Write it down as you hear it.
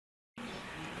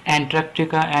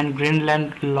Antarctica and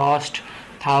Greenland lost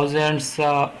thousands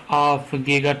of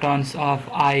gigatons of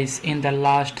ice in the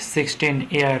last 16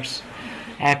 years,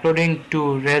 according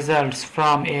to results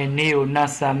from a new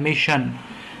NASA mission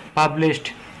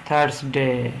published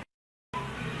Thursday.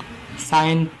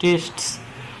 Scientists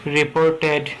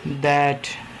reported that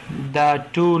the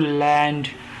two land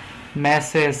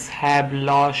masses have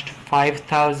lost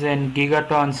 5,000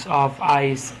 gigatons of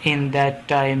ice in that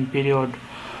time period,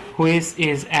 which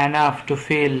is enough to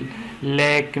fill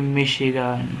Lake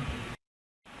Michigan.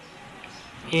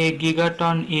 A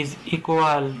gigaton is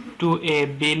equal to a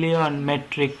billion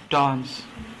metric tons.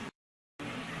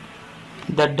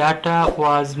 The data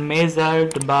was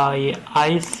measured by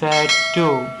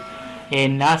ISAT-2, a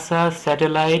NASA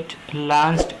satellite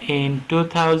launched in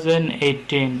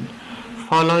 2018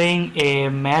 following a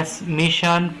mass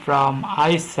mission from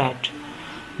ISAT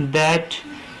that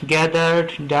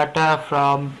gathered data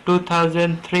from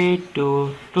 2003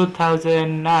 to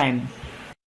 2009.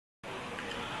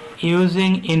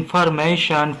 Using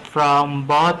information from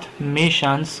both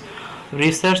missions,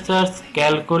 researchers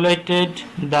calculated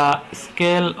the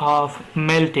scale of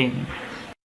melting.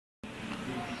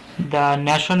 The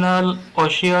National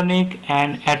Oceanic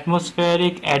and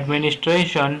Atmospheric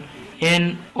Administration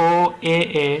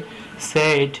 (NOAA)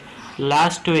 said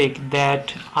last week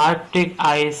that Arctic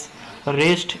ice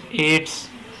reached its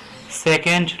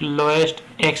second lowest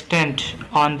extent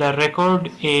on the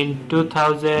record in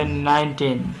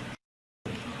 2019.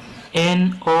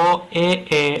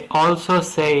 NOAA also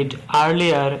said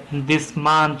earlier this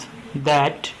month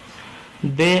that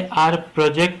they are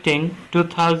projecting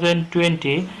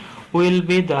 2020 will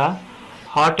be the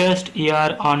hottest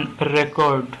year on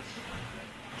record,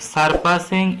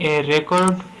 surpassing a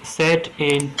record set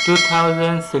in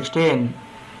 2016.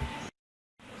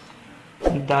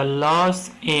 The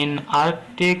loss in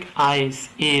Arctic ice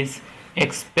is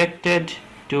expected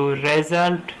to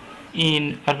result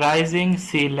in rising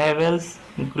sea levels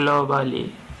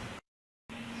globally.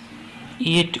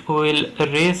 It will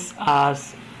reach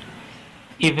us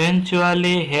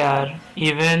eventually here,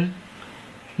 even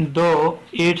though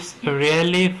it's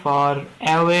really far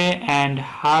away and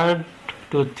hard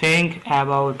to think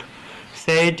about,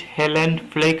 said Helen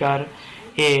Flicker,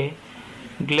 a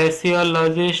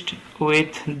glaciologist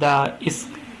with the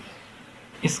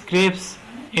Scripps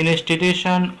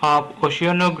Institution of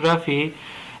Oceanography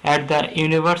at the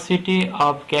University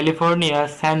of California,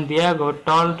 San Diego,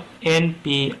 told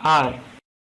NPR.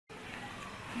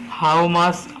 How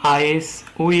much ice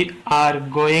we are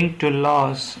going to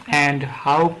lose and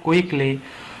how quickly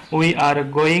we are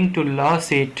going to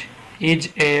lose it is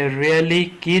a really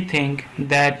key thing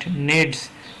that needs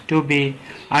to be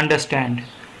understood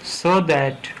so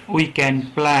that we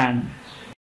can plan.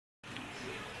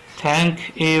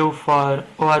 Thank you for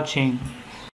watching.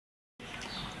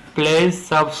 Please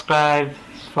subscribe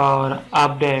for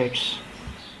updates.